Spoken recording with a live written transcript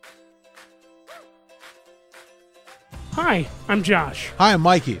Hi, I'm Josh. Hi, I'm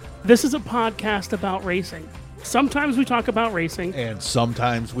Mikey. This is a podcast about racing. Sometimes we talk about racing. And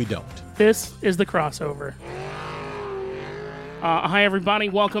sometimes we don't. This is The Crossover. Hi, everybody.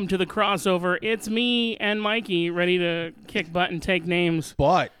 Welcome to The Crossover. It's me and Mikey ready to kick butt and take names.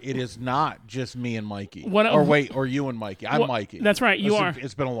 But it is not just me and Mikey. Or you and Mikey. I'm Mikey. That's right.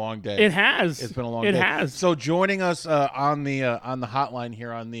 It's been a long day. It has. It's been a long day. It has. So joining us on the hotline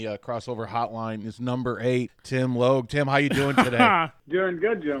here, on the Crossover hotline, is number 8, Tim Logue. Tim, how you doing today? Doing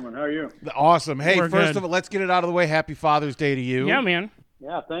good, gentlemen. How are you? Awesome. Hey, We're first good. of all, let's get it out of the way. Happy Father's Day to you. Yeah, man.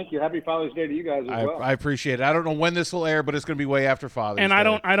 Yeah, thank you. Happy Father's Day to you guys as well. I appreciate it. I don't know when this will air, but it's going to be way after Father's Day. And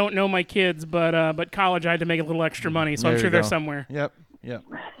I don't know my kids, but college I had to make a little extra money, so I'm sure they're somewhere. Yep.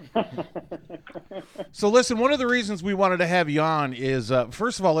 So listen, one of the reasons we wanted to have you on is,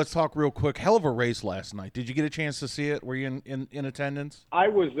 first of all, let's talk real quick. Hell of a race last night. Did you get a chance to see it? Were you in attendance? I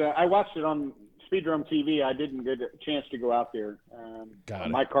watched it on Speedrome TV. I didn't get a chance to go out there.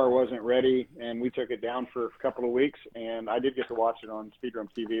 My car wasn't ready, and we took it down for a couple of weeks, and I did get to watch it on Speedrome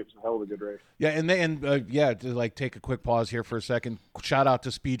TV. It was a hell of a good race. Yeah, to take a quick pause here for a second. Shout out to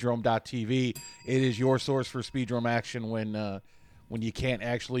Speedrome.tv. It is your source for Speedrome action when you can't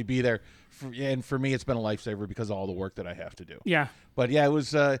actually be there. And for me, it's been a lifesaver because of all the work that I have to do. Yeah. But yeah, it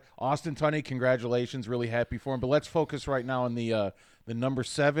was Austin Tunney. Congratulations. Really happy for him. But let's focus right now on the number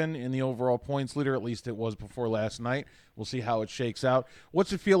 7 in the overall points leader. At least it was before last night. We'll see how it shakes out.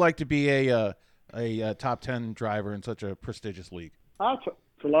 What's it feel like to be a top 10 driver in such a prestigious league? It's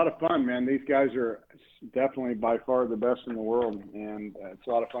a lot of fun, man. These guys are definitely by far the best in the world, and it's a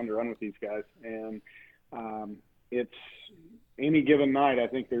lot of fun to run with these guys. And it's any given night, I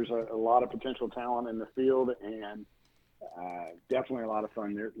think there's a lot of potential talent in the field, and definitely a lot of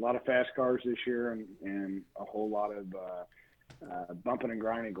fun. There's a lot of fast cars this year, and a whole lot of bumping and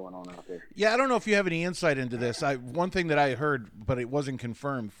grinding going on out there. Yeah, I don't know if you have any insight into this. One thing that I heard, but it wasn't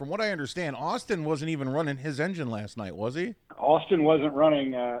confirmed. From what I understand, Austin wasn't even running his engine last night, was he? Austin wasn't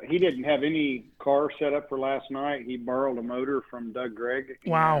running. He didn't have any car set up for last night. He borrowed a motor from Doug Gregg.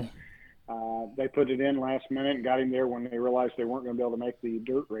 Wow. They put it in last minute and got him there when they realized they weren't going to be able to make the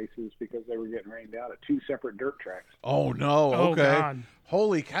dirt races because they were getting rained out at 2 separate dirt tracks. Oh, no. Oh, okay. God.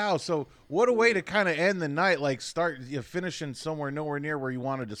 Holy cow. So what a way to kind of end the night, like finishing somewhere nowhere near where you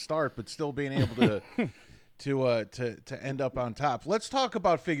wanted to start, but still being able to end up on top. Let's talk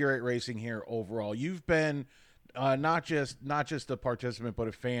about figure 8 racing here overall. You've been not just a participant, but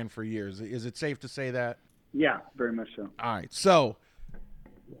a fan for years. Is it safe to say that? Yeah, very much so. All right. So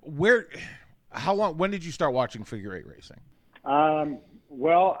when did you start watching figure 8 racing?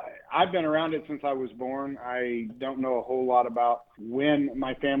 Well, I've been around it since I was born. I don't know a whole lot about when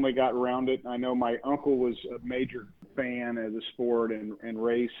my family got around it. I know my uncle was a major fan of the sport and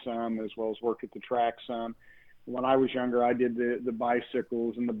raced some, as well as worked at the track some. When I was younger, I did the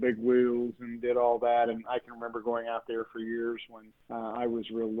bicycles and the big wheels and did all that. And I can remember going out there for years when I was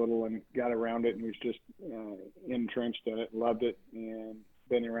real little and got around it and was just entrenched in it, loved it, and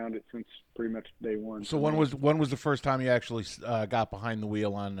been around it since pretty much day one. So when was the first time you actually got behind the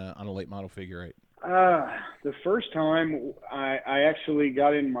wheel on a late model figure 8? The first time I actually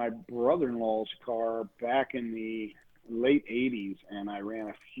got in my brother-in-law's car back in the late 80s, and I ran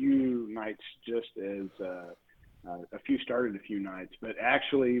a few nights just as a few started a few nights, but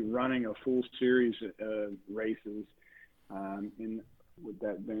actually running a full series of races in would that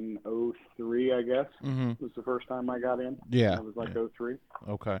have been 03, I guess, was the first time I got in. Yeah. It was like 03.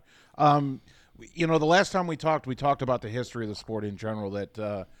 Okay. The last time we talked about the history of the sport in general,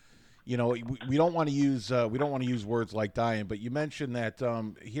 that, we don't want to use words like dying, but you mentioned that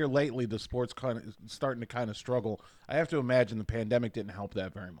here lately the sport's kind of starting to struggle. I have to imagine the pandemic didn't help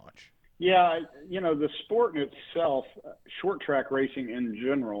that very much. Yeah, the sport in itself, short track racing in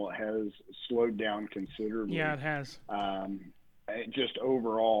general, has slowed down considerably. Yeah, it has. Just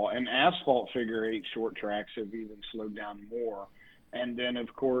overall, and asphalt figure 8 short tracks have even slowed down more. And then,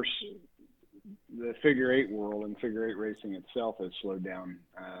 of course, the figure 8 world and figure 8 racing itself has slowed down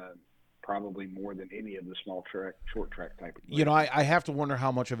probably more than any of the short track type of racing. I have to wonder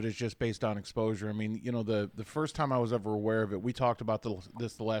how much of it is just based on exposure. I mean, the first time I was ever aware of it, we talked about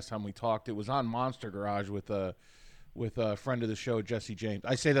this the last time we talked. It was on Monster Garage with a friend of the show, Jesse James.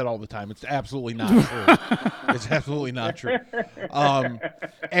 I say that all the time. It's absolutely not true. It's absolutely not true.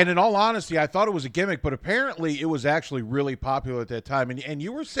 And in all honesty, I thought it was a gimmick, but apparently it was actually really popular at that time. And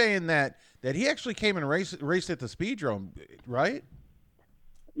you were saying that he actually came and raced at the Speedrome, right?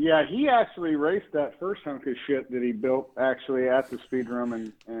 Yeah, he actually raced that first hunk of shit that he built actually at the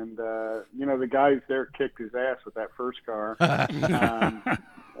Speedrome, and the guys there kicked his ass with that first car.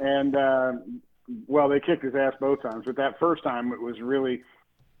 Well, they kicked his ass both times, but that first time it was really.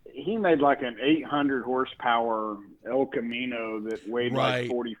 He made like an 800 horsepower El Camino that weighed like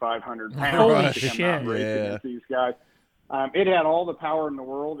 4,500 pounds Holy to come out racing against these guys. It had all the power in the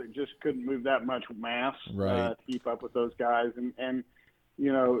world. It just couldn't move that much mass to keep up with those guys. And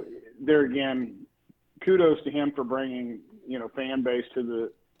there again, kudos to him for bringing fan base to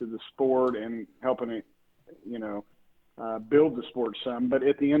the sport and helping it build the sport some. But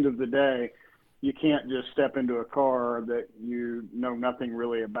at the end of the day, you can't just step into a car that you know nothing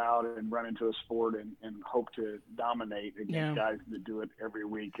really about and run into a sport and hope to dominate against guys that do it every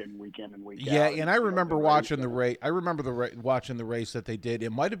week and week in and week out. Yeah, and I remember watching the race. I remember watching the race that they did.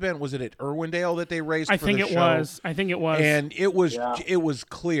 It might have been, was it at Irwindale that they raced? I think it was. And it was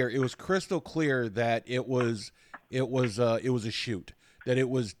clear. It was crystal clear that it was a shoot. That it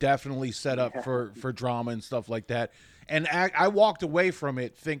was definitely set up for drama and stuff like that. And I walked away from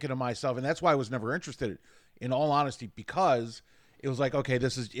it thinking to myself, and that's why I was never interested, in all honesty, because it was like, okay,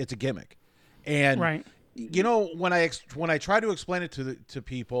 it's a gimmick. And when I try to explain it to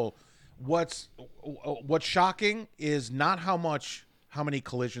people, what's shocking is not how many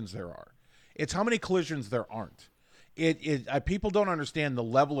collisions there are. It's how many collisions there aren't. People don't understand the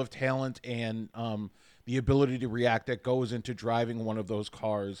level of talent and the ability to react that goes into driving one of those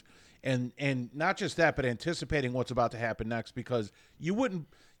cars. And not just that, but anticipating what's about to happen next, because you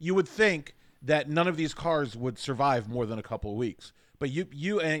would think that none of these cars would survive more than a couple of weeks. But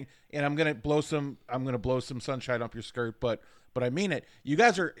and I'm gonna blow some sunshine up your skirt, but I mean it. You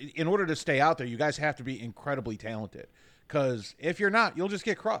guys are, in order to stay out there, you guys have to be incredibly talented, because if you're not, you'll just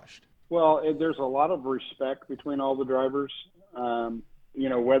get crushed. Well, there's a lot of respect between all the drivers.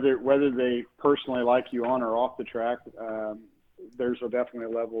 Whether they personally like you on or off the track. There's definitely a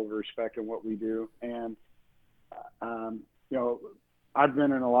level of respect in what we do. And, I've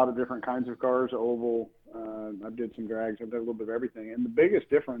been in a lot of different kinds of cars, oval, I've did some drags, I've done a little bit of everything. And the biggest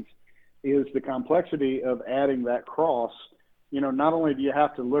difference is the complexity of adding that cross. Not only do you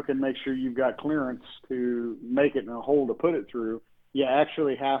have to look and make sure you've got clearance to make it in a hole to put it through, you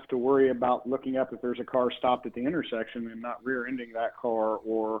actually have to worry about looking up if there's a car stopped at the intersection and not rear-ending that car,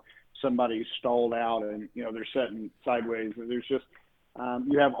 or somebody's stalled out and they're sitting sideways. There's just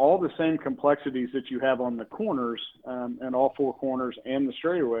you have all the same complexities that you have on the corners and all four corners and the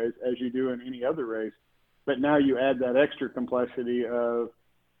straightaways as you do in any other race, but now you add that extra complexity of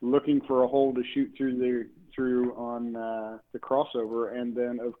looking for a hole to shoot through on the crossover. And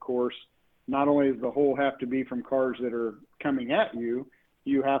then of course, not only does the hole have to be from cars that are coming at you,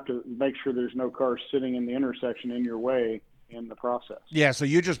 you have to make sure there's no cars sitting in the intersection in your way in the process. Yeah, so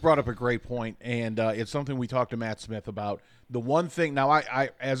you just brought up a great point, and it's something we talked to Matt Smith about. The one thing, now I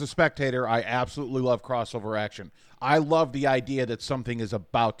as a spectator, I absolutely love crossover action. I love the idea that something is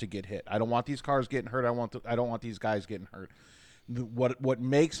about to get hit. I don't want these cars getting hurt. I don't want these guys getting hurt. What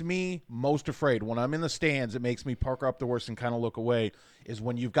makes me most afraid when I'm in the stands, it makes me park up the horse and kind of look away, is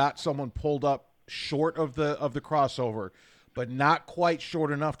when you've got someone pulled up short of the crossover, but not quite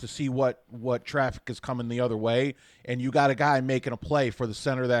short enough to see what traffic is coming the other way, and you got a guy making a play for the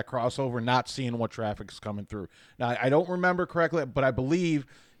center of that crossover, not seeing what traffic is coming through. Now, I don't remember correctly, but I believe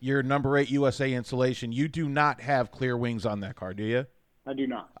your number 8 USA Insulation, you do not have clear wings on that car, do you? I do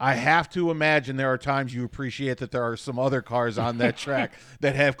not. I have to imagine there are times you appreciate that there are some other cars on that track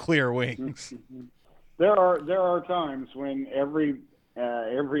that have clear wings. There are times when every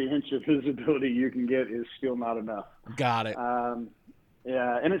inch of visibility you can get is still not enough. Got it.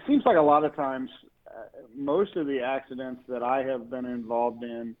 Yeah, and it seems like a lot of times, most of the accidents that I have been involved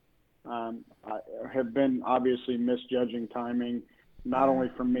in have been obviously misjudging timing, not only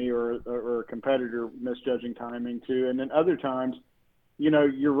from me or a competitor misjudging timing too, and then other times,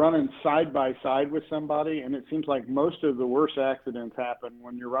 you're running side by side with somebody, and it seems like most of the worst accidents happen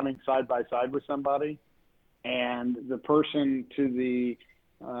when you're running side by side with somebody, and the person to the,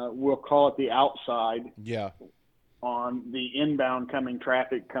 we'll call it the outside, on the inbound coming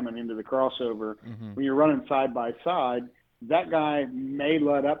traffic coming into the crossover. Mm-hmm. When you're running side by side, that guy may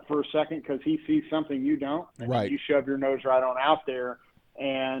let up for a second because he sees something you don't, and you shove your nose right on out there,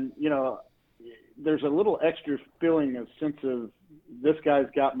 and there's a little extra feeling, of sense of, this guy's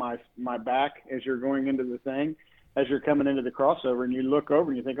got my back as you're going into the thing, as you're coming into the crossover, and you look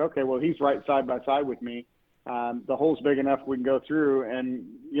over and you think, okay, well, he's right side by side with me. The hole's big enough we can go through, and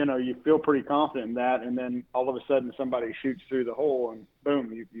you feel pretty confident in that, and then all of a sudden somebody shoots through the hole, and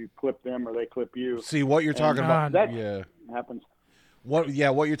boom, you clip them or they clip you. See what you're talking about? That happens. What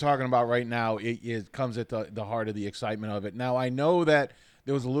you're talking about right now, it comes at the heart of the excitement of it. Now, I know that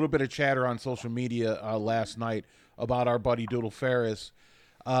there was a little bit of chatter on social media last night about our buddy Doodle Ferris.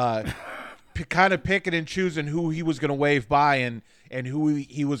 kind of picking and choosing who he was going to wave by and who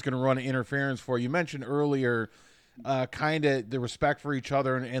he was going to run interference for. You mentioned earlier kind of the respect for each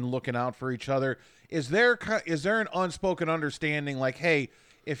other and looking out for each other. Is there an unspoken understanding like, hey,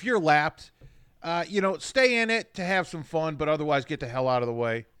 if you're lapped, stay in it to have some fun, but otherwise get the hell out of the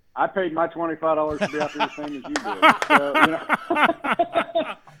way? I paid my $25 to be out there the same as you did.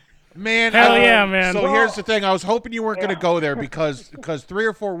 So, Man, hell yeah, man. So here's the thing. I was hoping you weren't going to go there because 3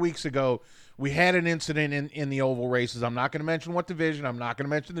 or 4 weeks ago, we had an incident in the oval races. I'm not going to mention what division. I'm not going to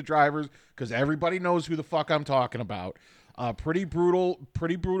mention the drivers because everybody knows who the fuck I'm talking about. Pretty brutal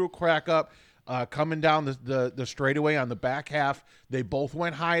crack up. Coming down the straightaway on the back half. They both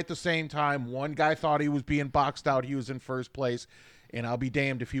went high at the same time. One guy thought he was being boxed out. He was in first place. And I'll be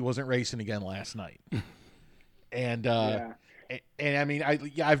damned if he wasn't racing again last night. And I mean,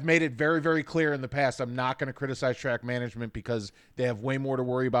 I've made it very, very clear in the past I'm not going to criticize track management because they have way more to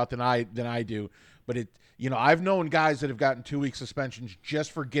worry about than I do. But I've known guys that have gotten 2-week suspensions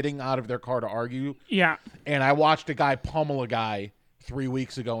just for getting out of their car to argue. Yeah. And I watched a guy pummel a guy 3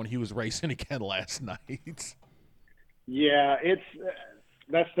 weeks ago, and he was racing again last night. Yeah,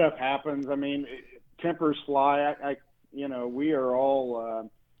 that stuff happens. I mean, tempers fly. We are all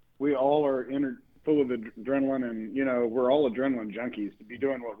full of adrenaline, and we're all adrenaline junkies to be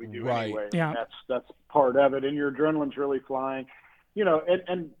doing what we do anyway. Yeah, that's part of it, and your adrenaline's really flying.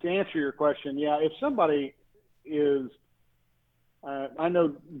 And to answer your question, yeah, if somebody is, I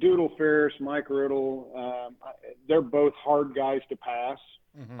know Doodle Ferris, Mike Riddle, they're both hard guys to pass,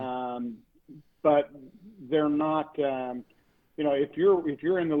 but they're not. If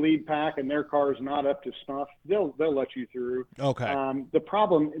you're in the lead pack and their car's not up to snuff, they'll let you through. Okay. The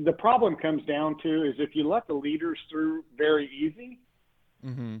problem comes down to is if you let the leaders through very easy,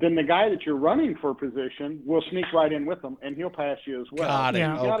 then the guy that you're running for position will sneak right in with them and he'll pass you as well. Got it.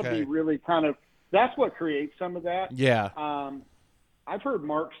 Yeah. You got to be really that's what creates some of that. Yeah. I've heard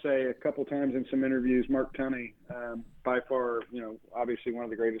Mark say a couple times in some interviews, Mark Tunney, by far, obviously one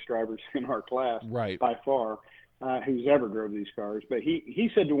of the greatest drivers in our class, right, by far. Who's ever drove these cars. But he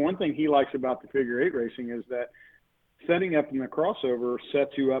said the one thing he likes about the figure 8 racing is that setting up in the crossover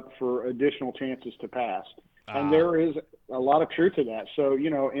sets you up for additional chances to pass. And there is a lot of truth to that. So,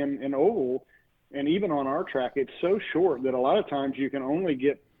 in oval and even on our track, it's so short that a lot of times you can only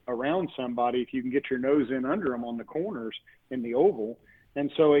get around somebody if you can get your nose in under them on the corners in the oval.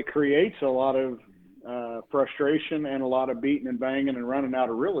 And so it creates a lot of frustration and a lot of beating and banging and running out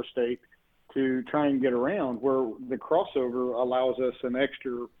of real estate to try and get around, where the crossover allows us an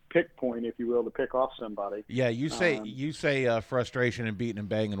extra pick point, if you will, to pick off somebody. Yeah, you say frustration and beating and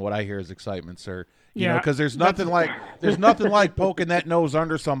banging. What I hear is excitement, sir. Yeah, because there's nothing like poking that nose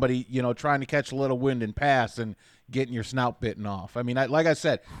under somebody, trying to catch a little wind and pass and getting your snout bitten off. I mean, like I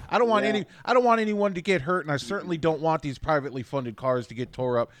said, I don't want anyone to get hurt, and I certainly don't want these privately funded cars to get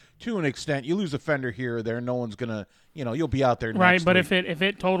tore up to an extent. You lose a fender here or there, no one's gonna, you'll be out there right. Next But week. if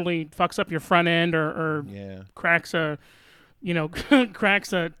it totally fucks up your front end or cracks a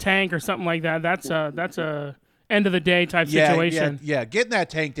cracks a tank or something like that, that's a end of the day type situation. Yeah, getting that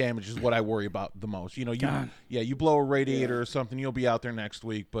tank damage is what I worry about the most. You blow a radiator or something, you'll be out there next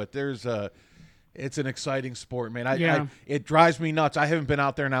week. But it's an exciting sport, man. It drives me nuts. I haven't been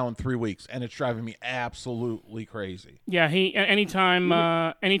out there now in 3 weeks, and it's driving me absolutely crazy. Yeah, anytime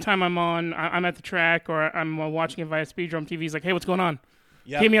I'm I'm at the track or I'm watching it via Speedrome TV. He's like, "Hey, what's going on?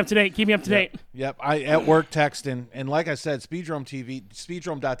 Yep. Keep me up to date." Yep. I at work texting, and like I said,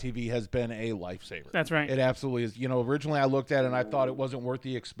 Speedrome.tv has been a lifesaver. That's right. It absolutely is. Originally I looked at it and I thought it wasn't worth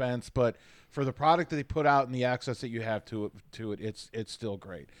the expense, but for the product that they put out and the access that you have to it, it's still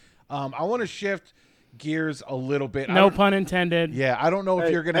great. I want to shift gears a little bit. No pun intended. Yeah, I don't know if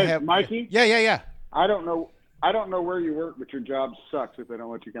you're going to have Mikey. Yeah. I don't know where you work, but your job sucks if they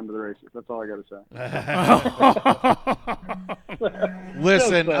don't let you come to the races. That's all I got to say.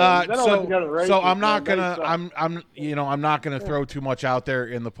 Listen, so I'm not gonna throw too much out there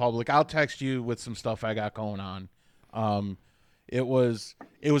in the public. I'll text you with some stuff I got going on. It was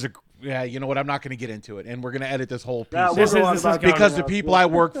a. Yeah, you know what? I'm not going to get into it, and we're going to edit this whole piece because the people I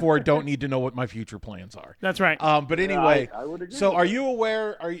work for don't need to know what my future plans are. That's right. But anyway, I would agree. So are you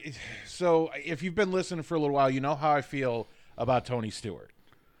aware? So if you've been listening for a little while, you know how I feel about Tony Stewart.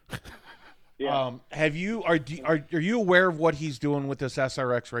 Yeah. Are you aware of what he's doing with this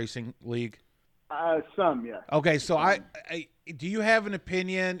SRX Racing League? Some, yeah. Okay, so I do you have an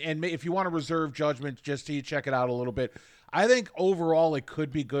opinion? And if you want to reserve judgment, just to check it out a little bit. I think overall it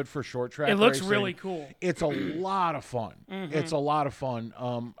could be good for short track. It looks racing. really cool. It's a lot of fun. Mm-hmm. It's a lot of fun.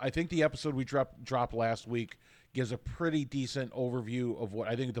 I think the episode we dropped last week gives a pretty decent overview of what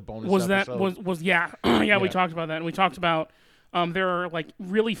I think the bonus was episode. that was yeah. Yeah, we talked about that, and we talked about there are like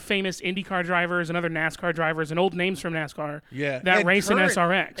really famous IndyCar drivers and other NASCAR drivers and old names from NASCAR that race in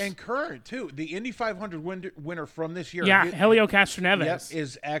SRX. And current, too. The Indy 500 winner from this year. Yeah, Helio Castroneves.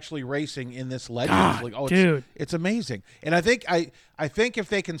 Is actually racing in this Legends League. Oh, dude. It's amazing. And I think if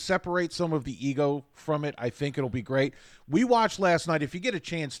they can separate some of the ego from it, I think it'll be great. We watched last night. If you get a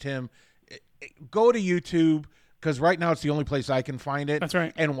chance, Tim, go to YouTube, because right now it's the only place I can find it. That's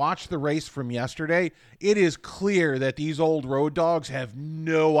right. And watch the race from yesterday. It is clear that these old road dogs have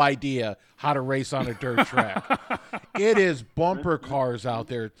no idea how to race on a dirt track. It is bumper cars out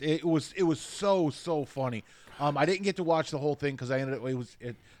there. It was so funny. I didn't get to watch the whole thing because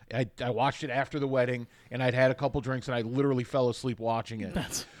I watched it after the wedding, and I'd had a couple drinks, and I literally fell asleep watching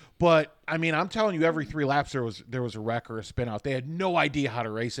it. But I mean, I'm telling you, every 3 laps there was a wreck or a spin out. They had no idea how to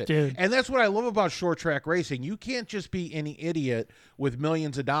race it. Dude. And that's what I love about short track racing. You can't just be any idiot with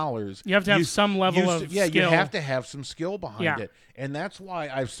millions of dollars. You have to have some level of skill. You have to have some skill behind it. And that's why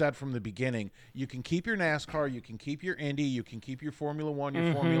I've said from the beginning, you can keep your NASCAR, you can keep your Indy, you can keep your Formula One,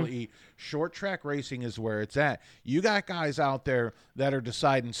 your Formula E. Short track racing is where it's at. You got guys out there that are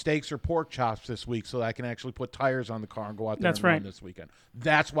deciding steaks or pork chops this week so that I can actually put tires on the car and go out there run this weekend.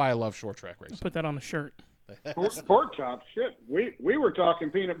 That's why I love short track racing. Put that on the shirt. Pork chops, shit. We were talking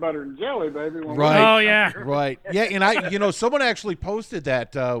peanut butter and jelly, baby. Right. Oh yeah. Right. Yeah, and someone actually posted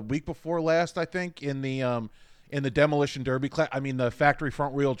that week before last, I think, in the demolition derby class. I mean, the factory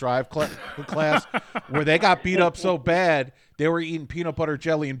front wheel drive class, where they got beat up so bad they were eating peanut butter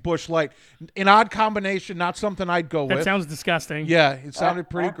jelly and Busch Light. An odd combination, not something I'd go with. That sounds disgusting. Yeah, it sounded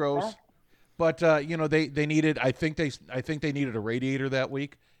pretty gross. But they needed. I think they needed a radiator that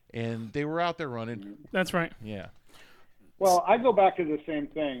week. And they were out there running. That's right. Yeah. Well, I go back to the same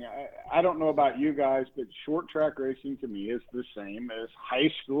thing. I don't know about you guys, but short track racing to me is the same as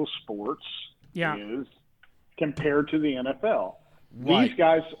high school sports is compared to the NFL. Right. These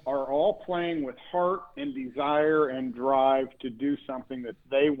guys are all playing with heart and desire and drive to do something that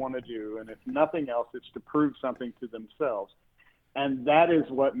they want to do. And if nothing else, it's to prove something to themselves. And that is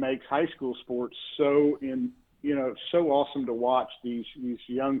what makes high school sports so awesome to watch, these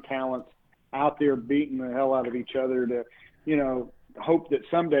young talents out there beating the hell out of each other to, hope that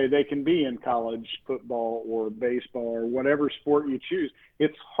someday they can be in college football or baseball or whatever sport you choose.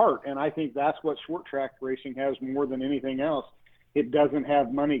 It's heart, and I think that's what short track racing has more than anything else. It doesn't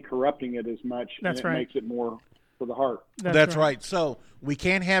have money corrupting it as much, and it makes it more for the heart. That's right. So we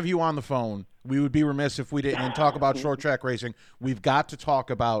can't have you on the phone. We would be remiss if we didn't talk about short track racing. We've got to talk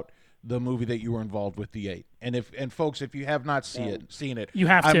about the movie that you were involved with, The 8. And folks, if you have not seen it, you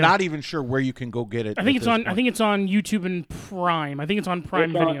have to. I'm not even sure where you can go get it. I think it's on YouTube and Prime. I think it's on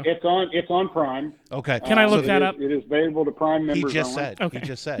Prime Video. It's on Prime. Okay. Can I look that up? It is available to Prime members. He just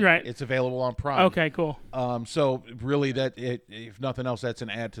said. Right. It's available on Prime. Okay, cool. So really, if nothing else, that's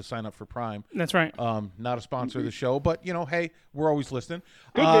an ad to sign up for Prime. That's right. Not a sponsor of the show, but hey, we're always listening.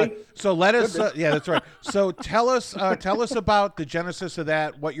 Could be. So let us. Yeah, that's right. So tell us about the genesis of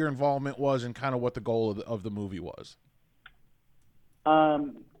that, what your involvement was, and kind of what the goal of the movie was.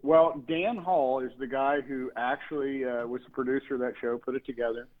 Well, Dan Hall is the guy who actually was the producer of that show, put it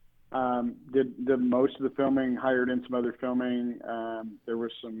together, did most of the filming, hired in some other filming. There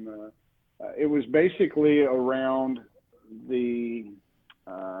was some, it was basically around the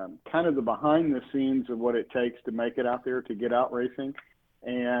kind of the behind the scenes of what it takes to make it out there, to get out racing,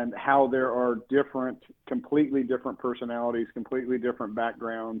 and how there are completely different personalities, completely different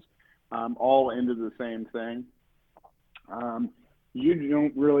backgrounds, all into the same thing. You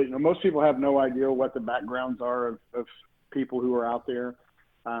don't really, most people have no idea what the backgrounds are of people who are out there.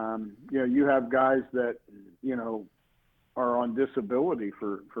 You have guys that, are on disability,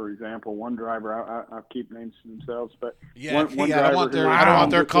 for example. One driver, I'll keep names to themselves, but one driver I don't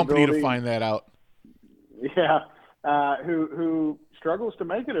want their company to find that out. Yeah, who struggles to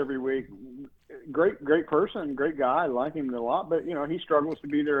make it every week. Great person, great guy. I like him a lot, but he struggles to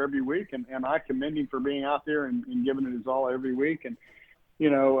be there every week, and I commend him for being out there and giving it his all every week. And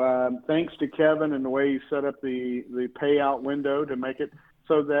thanks to Kevin and the way he set up the payout window to make it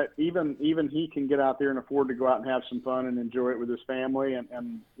so that even he can get out there and afford to go out and have some fun and enjoy it with his family.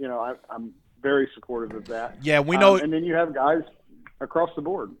 And I'm very supportive of that. Yeah, we know. And then you have guys across the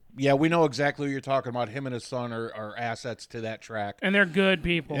board. Yeah, we know exactly what you're talking about. Him and his son are assets to that track, and they're good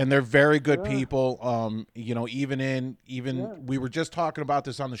people. And they're very good people. We were just talking about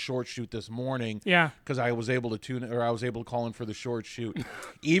this on the short shoot this morning. Yeah, because I was able to call in for the short shoot.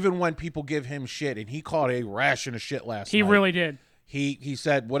 Even when people give him shit, and he caught a ration of shit last night. He really did. he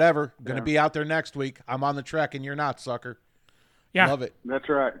said, whatever, going to be out there next week. I'm on the trek and you're not, sucker. Yeah. Love it. That's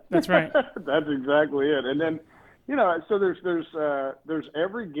right. That's right. That's exactly it. And then, so there's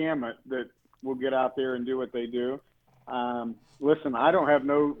every gamut that will get out there and do what they do. Listen, I don't have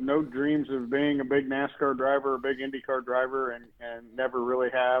no dreams of being a big NASCAR driver or a big IndyCar driver, and never really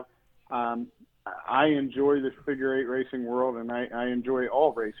have. I enjoy the figure eight racing world, and I enjoy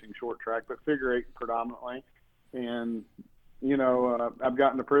all racing, short track, but figure eight predominantly. And I've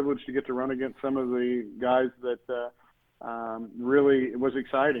gotten the privilege to get to run against some of the guys that really it was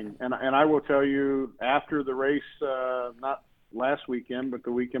exciting. And I will tell you, after the race, not last weekend, but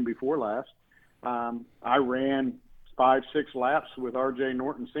the weekend before last, I ran 5-6 laps with R.J.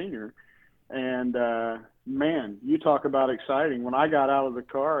 Norton Sr. And man, you talk about exciting. When I got out of the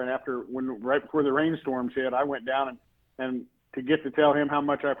car and right before the rainstorms hit, I went down and to get to tell him how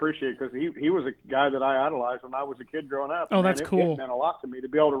much I appreciate, because he was a guy that I idolized when I was a kid growing up. Oh, that's cool. It meant a lot to me to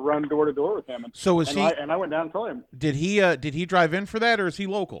be able to run door to door with him. I went down and told him. Did he drive in for that, or is he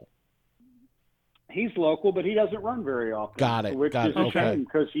local? He's local, but he doesn't run very often. Got it. Which is a shame,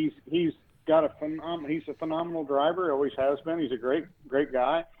 because he's got he's a phenomenal driver. Always has been. He's a great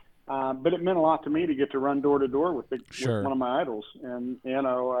guy. But it meant a lot to me to get to run door to door with one of my idols. And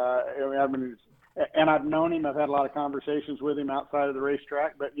and I've known him. I've had a lot of conversations with him outside of the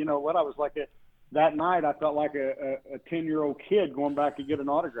racetrack. But you know what? I was like that night. I felt like a 10-year-old kid going back to get an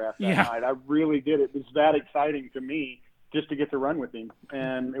autograph that night. I really did. It was that exciting to me just to get to run with him,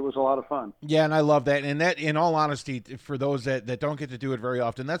 and it was a lot of fun. Yeah, and I love that. And that, in all honesty, for those that don't get to do it very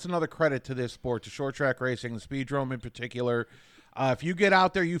often, that's another credit to this sport, to short track racing, the speedrome in particular. If you get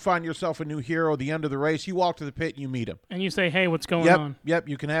out there, you find yourself a new hero at the end of the race, you walk to the pit and you meet him. And you say, hey, what's going on? Yep,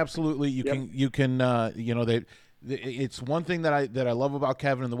 you can absolutely, it's one thing that I love about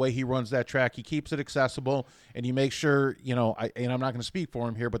Kevin and the way he runs that track. He keeps it accessible, and he makes sure, and I'm not going to speak for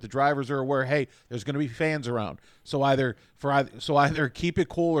him here, but the drivers are aware, hey, there's going to be fans around. So either keep it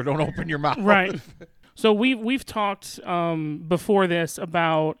cool or don't open your mouth. Right. So we've talked before this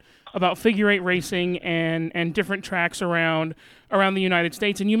about figure eight racing and different tracks around the United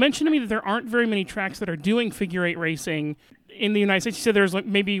States. And you mentioned to me that there aren't very many tracks that are doing figure eight racing in the United States. You said there's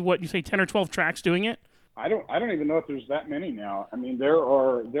maybe 10 or 12 tracks doing it? I don't even know if there's that many now. I mean, there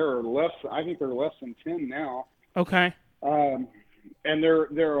are less. I think there are less than 10 now. Okay. And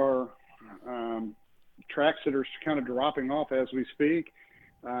there are tracks that are kind of dropping off as we speak.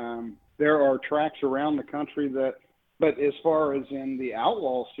 There are tracks around the country but as far as in the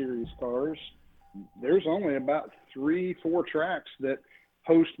Outlaw Series cars, there's only about 3-4 tracks that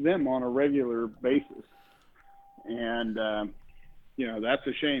host them on a regular basis. And, that's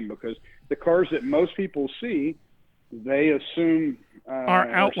a shame, because the cars that most people see, they assume are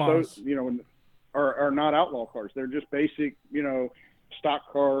outlaws. Are not outlaw cars. They're just basic,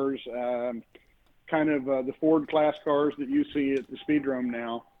 stock cars, kind of the Ford class cars that you see at the Speedrome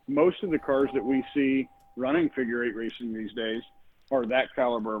now. Most of the cars that we see running figure eight racing these days are that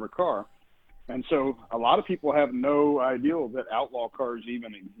caliber of a car. And so a lot of people have no idea that outlaw cars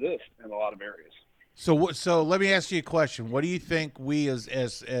even exist in a lot of areas. So let me ask you a question. What do you think we as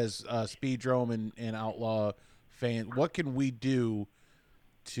Speedrome and Outlaw fan, what can we do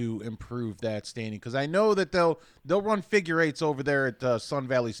to improve that standing? Because I know that they'll run figure eights over there at Sun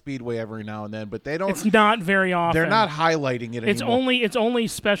Valley Speedway every now and then, but they don't. It's not very often. They're not highlighting it anymore. It's only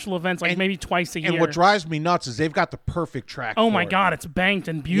special events, like maybe twice a year. And what drives me nuts is they've got the perfect track. Oh my God, it's banked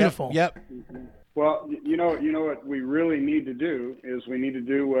and beautiful. Yep. Mm-hmm. Well, you know what we really need to do is we need to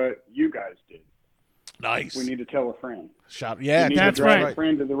do what you guys did. Nice. We need to tell a friend. Yeah, that's to drag right. A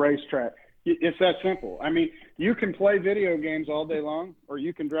friend to the racetrack. It's that simple. I mean, you can play video games all day long, or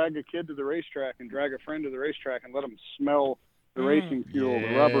you can drag a kid to the racetrack and drag a friend to the racetrack and let them smell the racing fuel,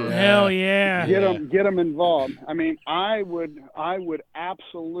 the rubber. Hell yeah. Get them involved. I mean, I would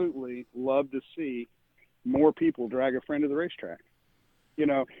absolutely love to see more people drag a friend to the racetrack.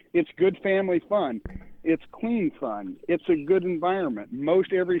 It's good family fun. It's clean fun. It's a good environment.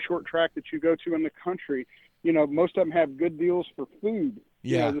 Most every short track that you go to in the country, most of them have good deals for food.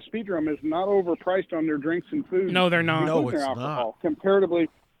 Yeah. The Speedrome is not overpriced on their drinks and food. No, they're not. No, it's not. Comparatively,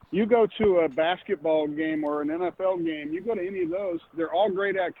 you go to a basketball game or an NFL game, you go to any of those, they're all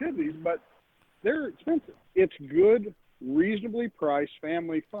great activities, but they're expensive. It's good, reasonably priced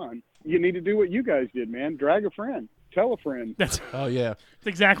family fun. You need to do what you guys did, man. Drag a friend. Tell a friend. Oh yeah. That's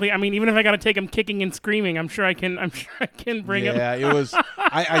exactly. I mean, even if I got to take him kicking and screaming, I'm sure I can bring him. Yeah, it was.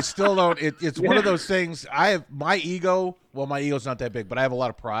 I still don't. It's one of those things. My ego Well, my ego's not that big, but I have a lot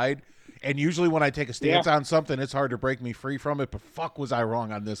of pride. And usually when I take a stance on something, it's hard to break me free from it. But fuck, was I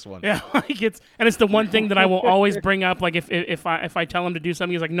wrong on this one? Yeah, like it's the one thing that I will always bring up. Like if I tell him to do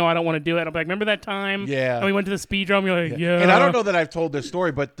something, he's like, no, I don't want to do it. I'm like, remember that time? Yeah. And we went to the speedrome. You're like, yeah. And I don't know that I've told this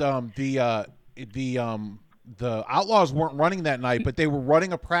story, but the Outlaws weren't running that night, but they were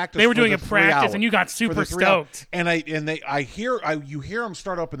running a practice. They were doing a 3 practice, hours, and you got super for the 3 hours. stoked. And you hear them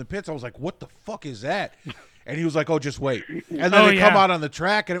start up in the pits. I was like, what the fuck is that? And he was like, oh, just wait. And then they come out on the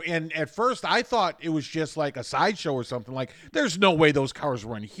track. And at first I thought it was just like a sideshow or something. Like, there's no way those cars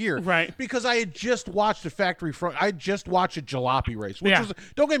run here. Right. Because I had just watched a factory front. I had just watched a jalopy race, which was,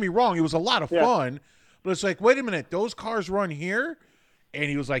 don't get me wrong, it was a lot of fun. But it's like, wait a minute, those cars run here? And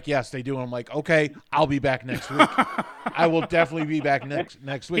he was like, yes, they do. And I'm like, okay, I'll be back next week. I will definitely be back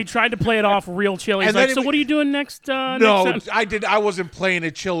next week. He tried to play it off real chill. He's like, so what are you doing next? No, I did. I wasn't playing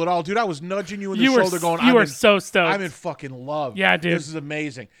it chill at all, dude. I was nudging you in the shoulder going, you were so stoked. I'm in fucking love. Yeah, dude. This is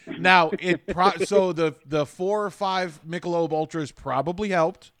amazing. Now, so the 4 or 5 Michelob Ultras probably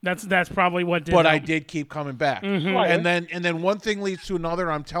helped. That's probably what did. But help. I did keep coming back. Mm-hmm. And then one thing leads to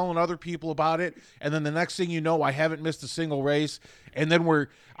another. I'm telling other people about it. And then the next thing you know, I haven't missed a single race. And then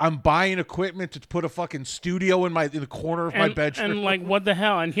I'm buying equipment to put a fucking studio in the corner of my bedroom. And like, what the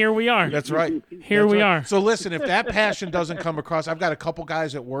hell? And here we are. That's right. Here we are. So listen, if that passion doesn't come across, I've got a couple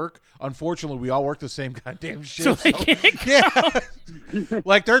guys at work. Unfortunately, we all work the same goddamn shit. So they can't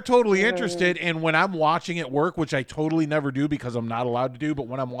like they're totally interested. And when I'm watching at work, which I totally never do because I'm not allowed to do, but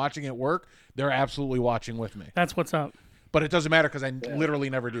when I'm watching at work, they're absolutely watching with me. That's what's up. But it doesn't matter because I literally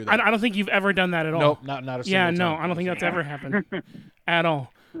never do that. I don't think you've ever done that at all. Nope, not a single time. I don't think that's ever happened at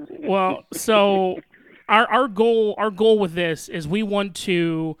all. Well, so our goal with this is we want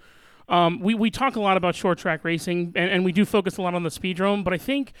to we talk a lot about short track racing and we do focus a lot on the speedrome, but I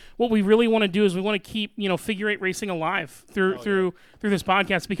think what we really want to do is we want to keep, figure 8 racing alive through this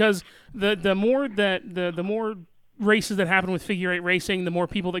podcast, because the more races that happen with figure 8 racing, the more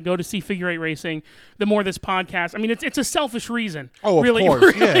people that go to see figure 8 racing, the more this podcast. I mean, it's a selfish reason. Oh, of really,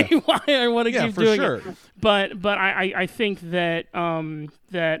 course, why I want to keep doing sure. it. But I think that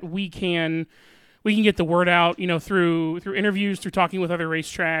that we can get the word out, through interviews, through talking with other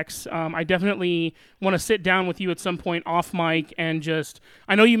racetracks. I definitely want to sit down with you at some point off mic and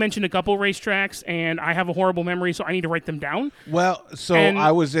I know you mentioned a couple racetracks, and I have a horrible memory, so I need to write them down. Well,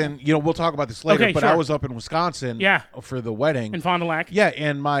 I was in, we'll talk about this later, but sure. I was up in Wisconsin for the wedding. In Fond du Lac. Yeah,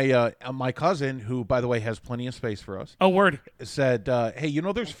 and my cousin, who, by the way, has plenty of space for us. Oh, word. Said, hey,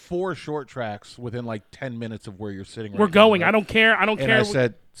 there's 4 short tracks within like 10 minutes of where you're sitting right We're going. Now, right? I don't care. And I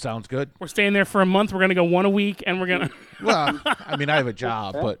said, sounds good. We're staying there for a month. We're going to go 1 a week, and we're going to... Well, I mean, I have a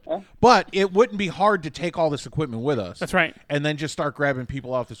job, but it wouldn't be hard to take all this equipment with us. That's right. And then just start grabbing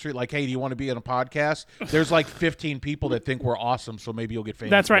people off the street. Like, hey, do you want to be on a podcast? There's like 15 people that think we're awesome, so maybe you'll get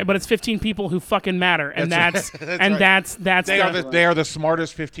famous. That's right, but it's 15 people who fucking matter, and that's they are the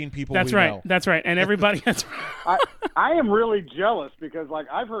smartest 15 people we know. That's right, and everybody... That's right. I am really jealous because, like,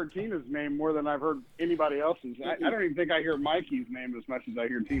 I've heard Tina's name more than I've heard anybody else's. I don't even think I hear Mikey's name as much as I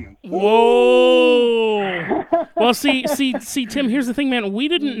hear Tina's. Whoa! Well, see, Tim. Here's the thing, man. We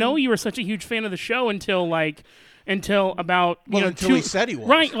didn't know you were such a huge fan of the show until about until he said he was.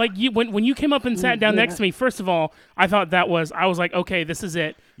 Right, like when you came up and sat down next to me. First of all, I was like, okay, this is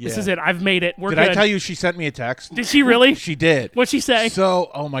it. Yeah. This is it. I've made it. We're Did good. I tell you she sent me a text? Did she really? She did. What'd she say?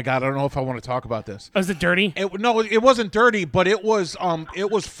 So, oh my God, I don't know if I want to talk about this. Was it dirty? No, it wasn't dirty, but it was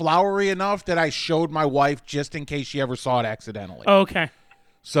flowery enough that I showed my wife just in case she ever saw it accidentally. Oh, okay.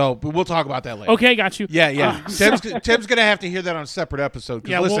 So, but we'll talk about that later. Okay, got you. Yeah. Tim's going to have to hear that on a separate episode.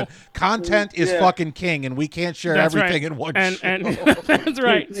 Because listen, content is fucking king, and we can't share everything in one show. And that's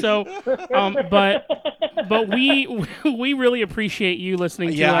right. So, but we really appreciate you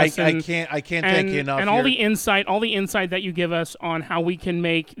listening to us. I can't thank you enough. And all the insight that you give us on how we can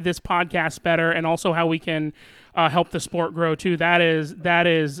make this podcast better, and also how we can help the sport grow too. That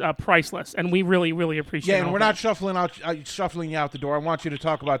is priceless, and we really, really appreciate it. Yeah, and we're not shuffling you out the door. I want you to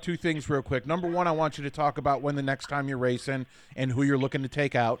talk about 2 things real quick. Number 1, I want you to talk about when the next time you're racing and who you're looking to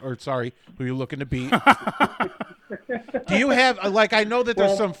take out, who you're looking to beat. Do you have, I know that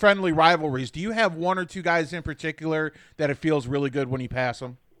there's some friendly rivalries. Do you have 1 or 2 guys in particular that it feels really good when you pass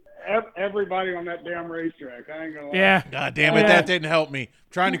them? Everybody on that damn racetrack. I ain't gonna lie. Yeah. God damn it, that didn't help me. I'm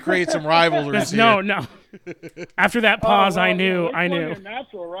trying to create some rivalries here. No. After that pause, I knew.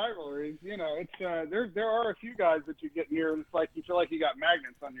 Natural rivalries. It's there are a few guys that you get near, and it's like you feel like you got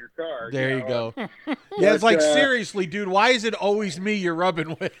magnets on your car. There you go. Yeah, it's like seriously, dude. Why is it always me you're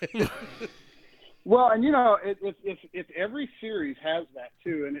rubbing with? Well, and if every series has that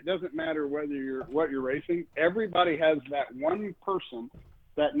too, and it doesn't matter what you're racing, everybody has that one person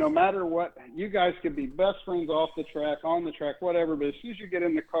that no matter what, you guys could be best friends off the track, on the track, whatever, but as soon as you get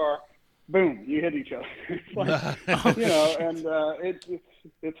in the car, boom, you hit each other. It's like,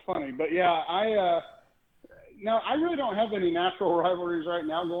 it's funny. But yeah, I really don't have any natural rivalries right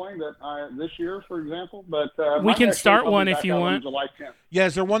now going this year, for example. But we can start one if you want. July 10th. Yeah,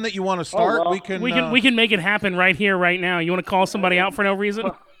 is there one that you want to start? Oh, well, we can make it happen right here, right now. You want to call somebody out for no reason?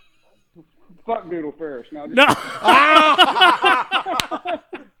 Fuck Doodle Ferris. No.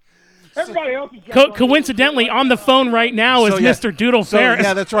 Everybody else is coincidentally on the phone right now is Mr. Doodle Ferris.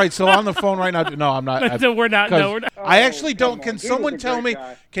 Yeah, that's right. So on the phone right now. No, I'm not. We're not. No, we're not. I actually don't. Can someone tell me?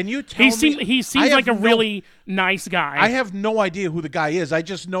 Guy. Can you tell me? He seems like a really nice guy. I have no idea who the guy is. I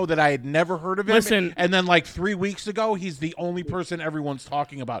just know that I had never heard of him. Listen, and then like 3 weeks ago, he's the only person everyone's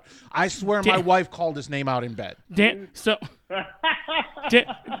talking about. I swear my wife called his name out in bed. Dan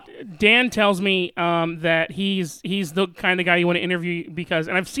tells me that he's the kind of guy you want to interview because,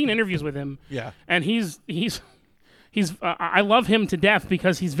 and I've seen interviews with him. Yeah, and he's I love him to death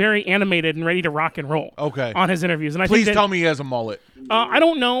because he's very animated and ready to rock and roll. Okay. On his interviews, and please tell me he has a my I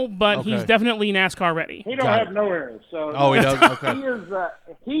don't know, but he's definitely NASCAR ready. He don't have no ears. So he does. Okay.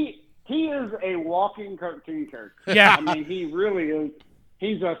 He is a walking cartoon character. Yeah. I mean, he really is.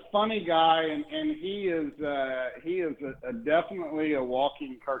 He's a funny guy, and he is definitely a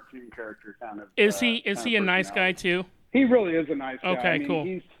walking cartoon character kind of. Is he a nice guy too? He really is a nice guy. Okay, I mean, cool.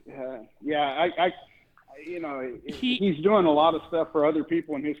 He's doing a lot of stuff for other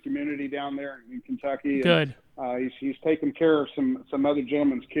people in his community down there in Kentucky. Good. He's taking care of some other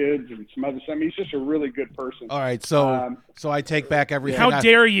gentlemen's kids and some other stuff. He's just a really good person. All right, so I take back everything. How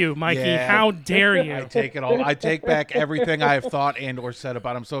dare you, Mikey? Yeah, how dare you? I take it all. I take back everything I have thought and or said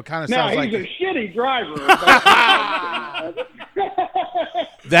about him. So it kind of sounds like he's a shitty driver.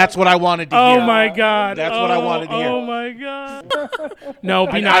 That's what I wanted to hear. Oh my God! That's what I wanted to hear. Oh my God! No,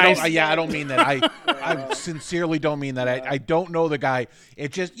 be nice. I don't mean that. I sincerely don't mean that. I don't know the guy.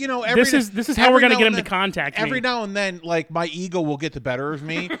 It just this is how we're gonna get him to contact me. Every now and then, like my ego will get the better of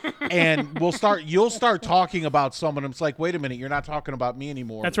me, and you'll start talking about someone. And it's like, wait a minute, you're not talking about me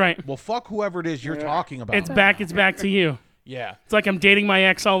anymore. That's right. Well, fuck whoever it is you're talking about. It's back to you. Yeah. It's like I'm dating my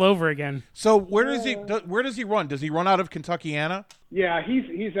ex all over again. So where does he run? Does he run out of Kentuckyana? Yeah,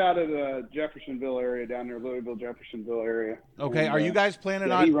 he's out of the Jeffersonville area down there, Louisville, Jeffersonville area. Okay, are you guys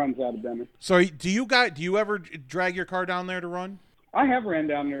planning on? He runs out of Denver. So do you ever drag your car down there to run? I have ran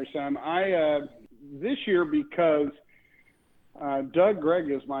down there some. This year because Doug Gregg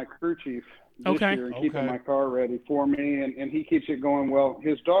is my crew chief this year and keeping my car ready for me, and he keeps it going well.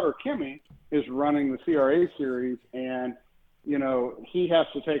 His daughter Kimmy is running the CRA series, and he has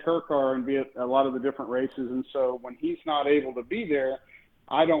to take her car and be at a lot of the different races. And so when he's not able to be there,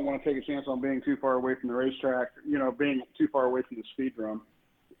 I don't want to take a chance on being too far away from the racetrack, being too far away from the speed drum.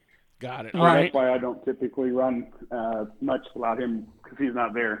 Got it. All right. That's why I don't typically run much without him because he's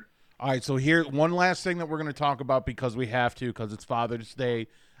not there. All right. So here, one last thing that we're going to talk about because we have to, because it's Father's Day.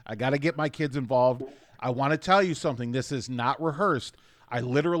 I got to get my kids involved. I want to tell you something. This is not rehearsed. I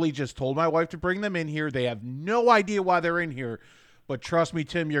literally just told my wife to bring them in here. They have no idea why they're in here. But trust me,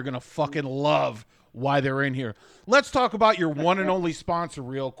 Tim, you're going to fucking love why they're in here. Let's talk about your one and only sponsor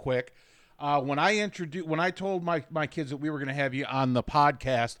real quick. When I told my kids that we were going to have you on the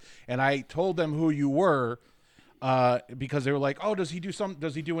podcast, and I told them who you were, because they were like, "Oh, does he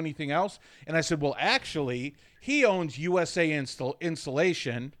do anything else?" And I said, "Well, actually, he owns USA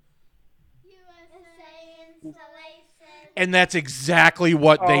Installation." And that's exactly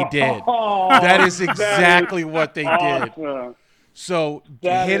what they did. That is exactly what they did. So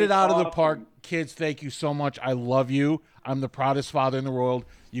hit it out of the park. Kids, thank you so much. I love you. I'm the proudest father in the world.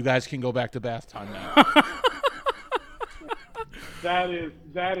 You guys can go back to bath time now.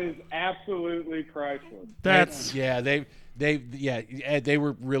 That is absolutely priceless. They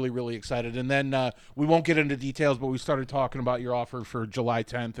were really, really excited. And then we won't get into details, but we started talking about your offer for July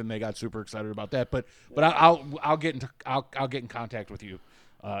 10th, and they got super excited about that. But I'll get in contact with you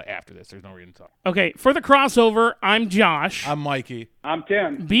after this. There's no reason to talk. Okay, for the crossover, I'm Josh. I'm Mikey. I'm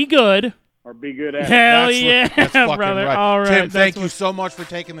Tim. Be good. Or be good at Hell it. yeah, that's fucking brother. Right. All right. Tim, thank you so much for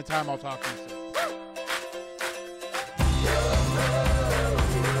taking the time. I'll talk to you soon.